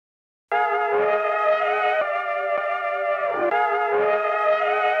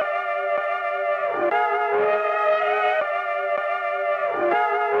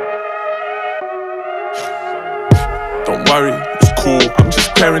worry, it's cool. I'm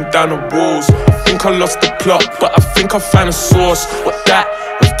just tearing down the walls. I think I lost the plot, but I think I found a source. What that?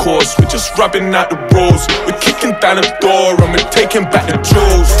 Of course, we're just rubbing out the rules. We're kicking down the door and we're taking back the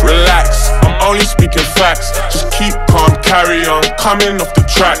jewels. Relax, I'm only speaking facts. Just keep calm, carry on, coming off the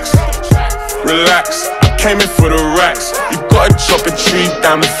tracks. Relax, I came in for the racks. You gotta chop a tree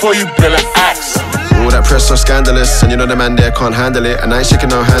down before you build an axe. All that press so scandalous, and you know the man there can't handle it. And I ain't shaking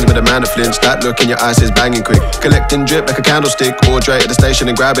no hands with a man to flinch. That look in your eyes is banging quick. Collecting drip like a candlestick, or Dre at the station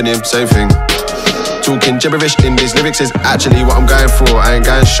and grabbing him, same thing. Talking gibberish in these lyrics is actually what I'm going for. I ain't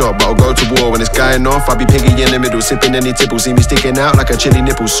going shot, but I'll go to war. When it's going off, I'll be piggy in the middle, sipping any tipple. See me sticking out like a chili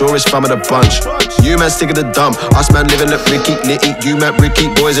nipple, sorest fun of the bunch. You man stick of the dump, us man living look Ricky, litty. You man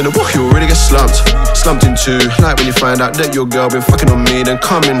Ricky, boys in the woof, you already get slumped. Slumped in two, like when you find out that your girl been fucking on me, then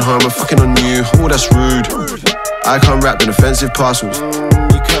coming home and fucking on you. Oh, that's rude. I come wrapped in offensive parcels,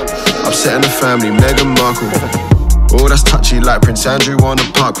 upsetting the family, Meghan Markle. Oh, that's touchy like Prince Andrew on a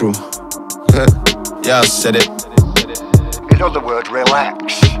park rule. Yeah, I said it. In other words,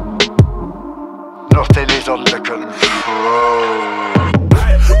 relax. Nothing is under control.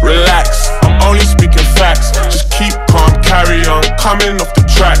 Relax, I'm only speaking facts. Just keep calm, carry on, coming off the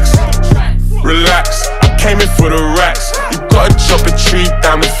tracks. Relax, I came in for the racks. You gotta chop a tree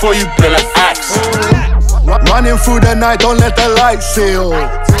down before you build an axe. Running through the night, don't let the light seal.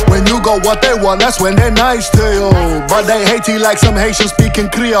 When you go what they want, that's when they're nice to you. But they hate you like some Haitian speaking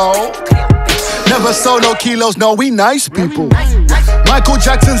Creole. Never sold no kilos, no, we nice people. Michael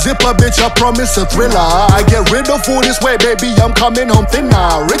Jackson zipper, bitch, I promise a thriller. I get rid of all this weight, baby, I'm coming home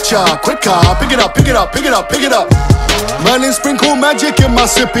thinner. Richer, quicker, pick it up, pick it up, pick it up, pick it up. Merlin sprinkle magic in my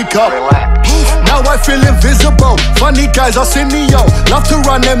sippy cup. Now I feel invisible. Funny guys are cynical. Love to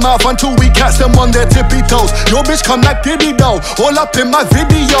run their mouth until we catch them on their tippy toes. Your bitch come like Diddy though, all up in my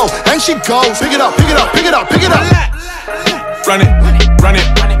video. And she goes, pick it up, pick it up, pick it up, pick it up. Run it, run it,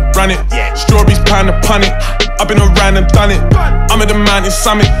 run it. Strawberries, pound a punnet. I've been around and done it. I'm at the mountain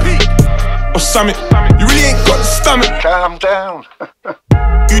summit or summit. You really ain't got the stomach. Calm down.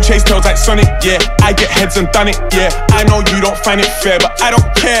 You chase tails like Sonic, yeah. I get heads and done it, yeah. I know you don't find it fair, but I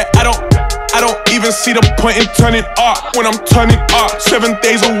don't care. I don't even see the point in turning up. When I'm turning up 7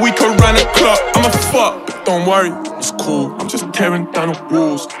 days a week around the clock. I'm a fuck, but don't worry, it's cool. I'm just tearing down the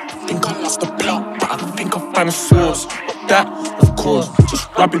walls. I think I lost the plot, but I think I found a source. But that, of course, just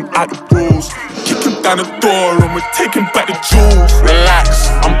rubbing out the rules. Kicking down the door and we're taking back the jewels.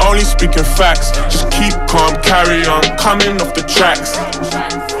 Relax, I'm only speaking facts. Just keep calm, carry on, coming off the tracks.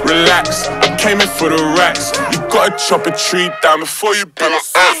 Relax, I came in for the racks. You gotta chop a tree down before you build an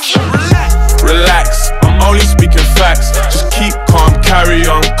axe. Relax, I'm only speaking facts. Just keep calm, carry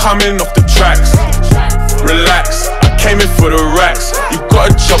on, coming off the tracks. Relax, I came in for the racks. You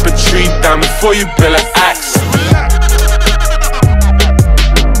gotta chop a tree down before you build an axe.